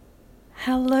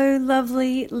Hello,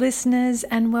 lovely listeners,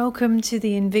 and welcome to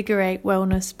the Invigorate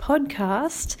Wellness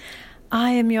podcast. I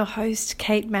am your host,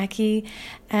 Kate Mackey,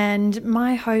 and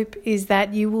my hope is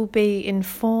that you will be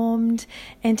informed,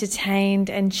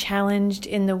 entertained, and challenged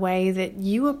in the way that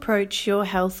you approach your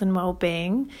health and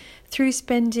well-being through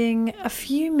spending a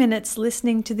few minutes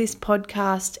listening to this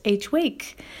podcast each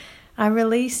week. I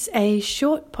release a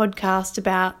short podcast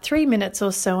about 3 minutes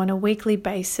or so on a weekly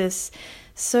basis,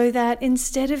 so that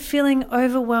instead of feeling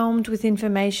overwhelmed with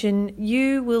information,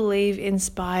 you will leave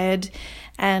inspired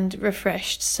and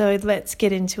refreshed. So let's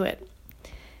get into it.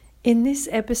 In this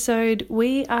episode,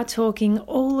 we are talking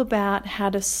all about how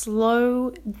to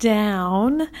slow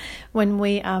down when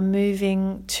we are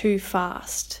moving too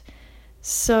fast.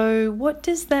 So what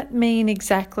does that mean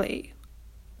exactly?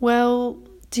 Well,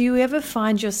 do you ever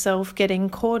find yourself getting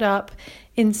caught up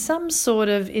in some sort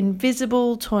of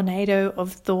invisible tornado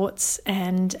of thoughts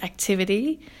and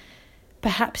activity?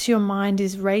 Perhaps your mind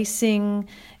is racing,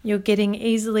 you're getting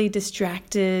easily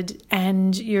distracted,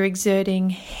 and you're exerting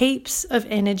heaps of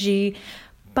energy,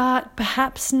 but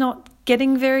perhaps not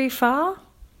getting very far.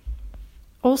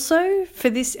 Also, for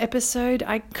this episode,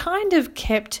 I kind of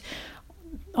kept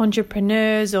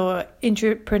entrepreneurs or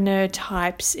intrapreneur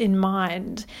types in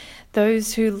mind.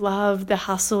 Those who love the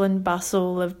hustle and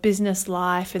bustle of business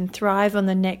life and thrive on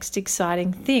the next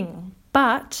exciting thing.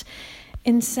 But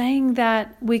in saying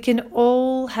that, we can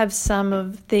all have some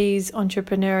of these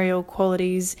entrepreneurial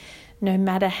qualities no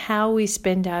matter how we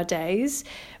spend our days,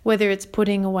 whether it's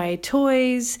putting away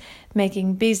toys,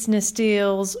 making business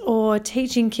deals, or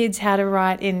teaching kids how to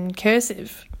write in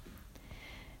cursive.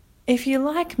 If you're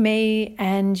like me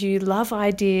and you love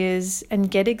ideas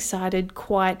and get excited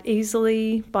quite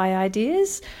easily by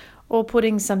ideas or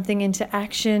putting something into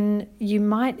action, you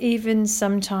might even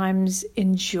sometimes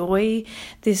enjoy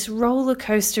this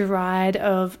rollercoaster ride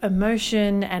of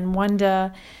emotion and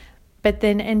wonder, but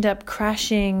then end up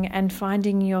crashing and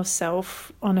finding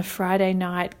yourself on a Friday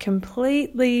night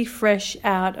completely fresh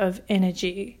out of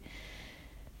energy.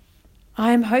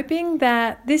 I'm hoping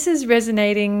that this is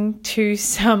resonating to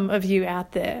some of you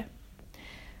out there.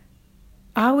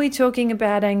 Are we talking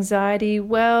about anxiety?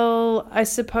 Well, I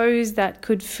suppose that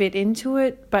could fit into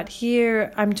it, but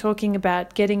here I'm talking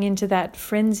about getting into that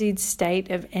frenzied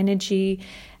state of energy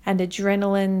and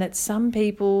adrenaline that some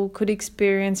people could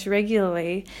experience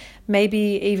regularly,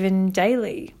 maybe even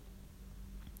daily.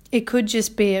 It could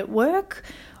just be at work,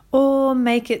 or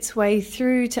make its way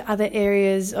through to other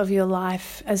areas of your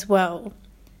life as well.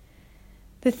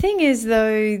 The thing is,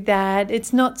 though, that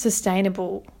it's not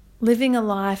sustainable. Living a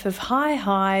life of high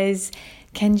highs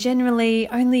can generally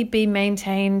only be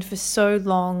maintained for so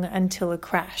long until a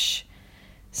crash.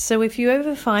 So if you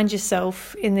ever find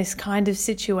yourself in this kind of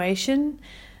situation,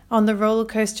 on the roller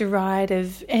coaster ride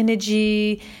of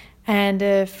energy and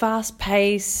a fast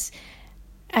pace,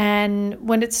 and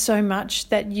when it's so much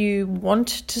that you want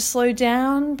to slow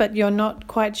down, but you're not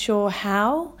quite sure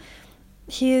how,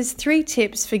 here's 3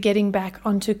 tips for getting back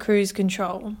onto cruise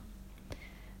control.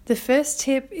 The first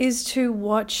tip is to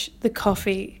watch the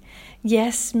coffee.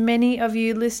 Yes, many of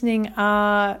you listening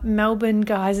are Melbourne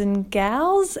guys and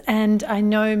gals, and I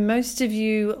know most of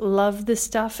you love the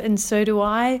stuff, and so do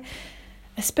I,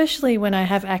 especially when I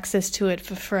have access to it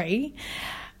for free,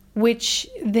 which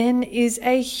then is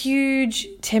a huge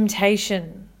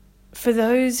temptation. For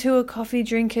those who are coffee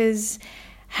drinkers,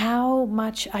 how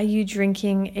much are you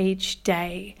drinking each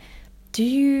day? Do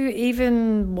you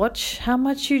even watch how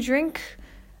much you drink?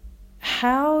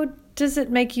 How does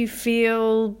it make you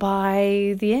feel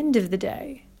by the end of the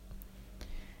day?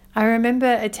 I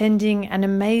remember attending an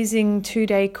amazing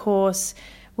 2-day course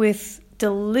with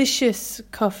delicious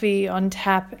coffee on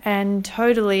tap and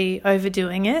totally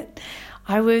overdoing it.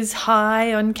 I was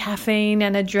high on caffeine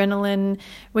and adrenaline,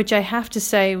 which I have to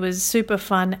say was super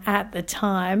fun at the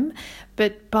time.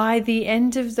 But by the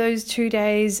end of those 2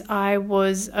 days, I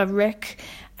was a wreck,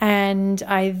 and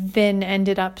I then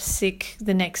ended up sick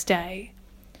the next day.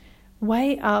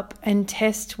 Weigh up and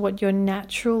test what your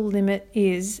natural limit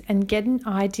is and get an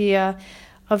idea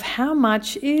of how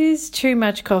much is too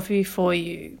much coffee for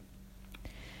you.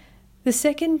 The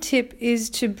second tip is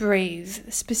to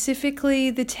breathe, specifically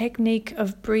the technique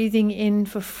of breathing in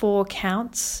for 4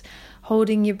 counts,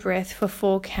 holding your breath for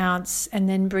 4 counts, and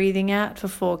then breathing out for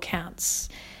 4 counts.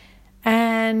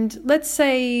 And let's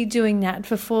say doing that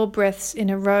for 4 breaths in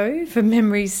a row, for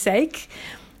memory's sake.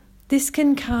 This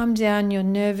can calm down your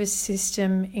nervous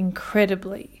system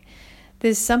incredibly.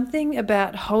 There's something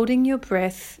about holding your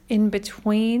breath in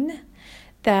between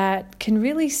that can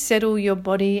really settle your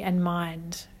body and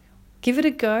mind. Give it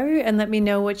a go and let me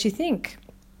know what you think.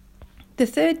 The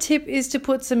third tip is to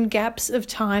put some gaps of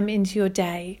time into your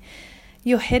day.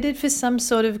 You're headed for some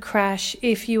sort of crash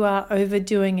if you are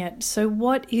overdoing it. So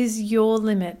what is your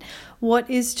limit? What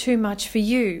is too much for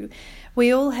you?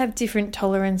 We all have different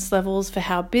tolerance levels for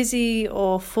how busy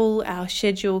or full our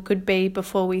schedule could be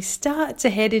before we start to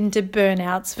head into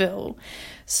burnoutsville.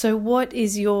 So what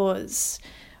is yours?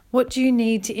 What do you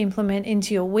need to implement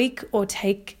into your week or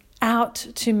take out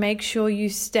to make sure you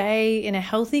stay in a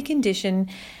healthy condition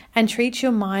and treat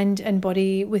your mind and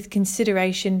body with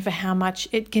consideration for how much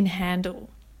it can handle?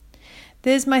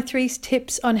 There's my 3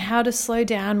 tips on how to slow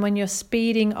down when you're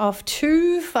speeding off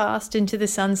too fast into the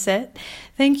sunset.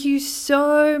 Thank you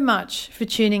so much for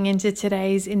tuning into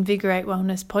today's Invigorate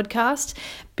Wellness podcast.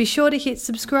 Be sure to hit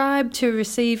subscribe to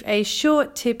receive a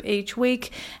short tip each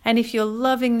week. And if you're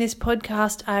loving this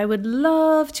podcast, I would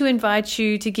love to invite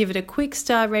you to give it a quick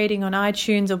star rating on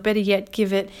iTunes, or better yet,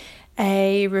 give it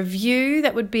a review.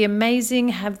 That would be amazing.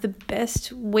 Have the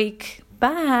best week.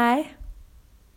 Bye.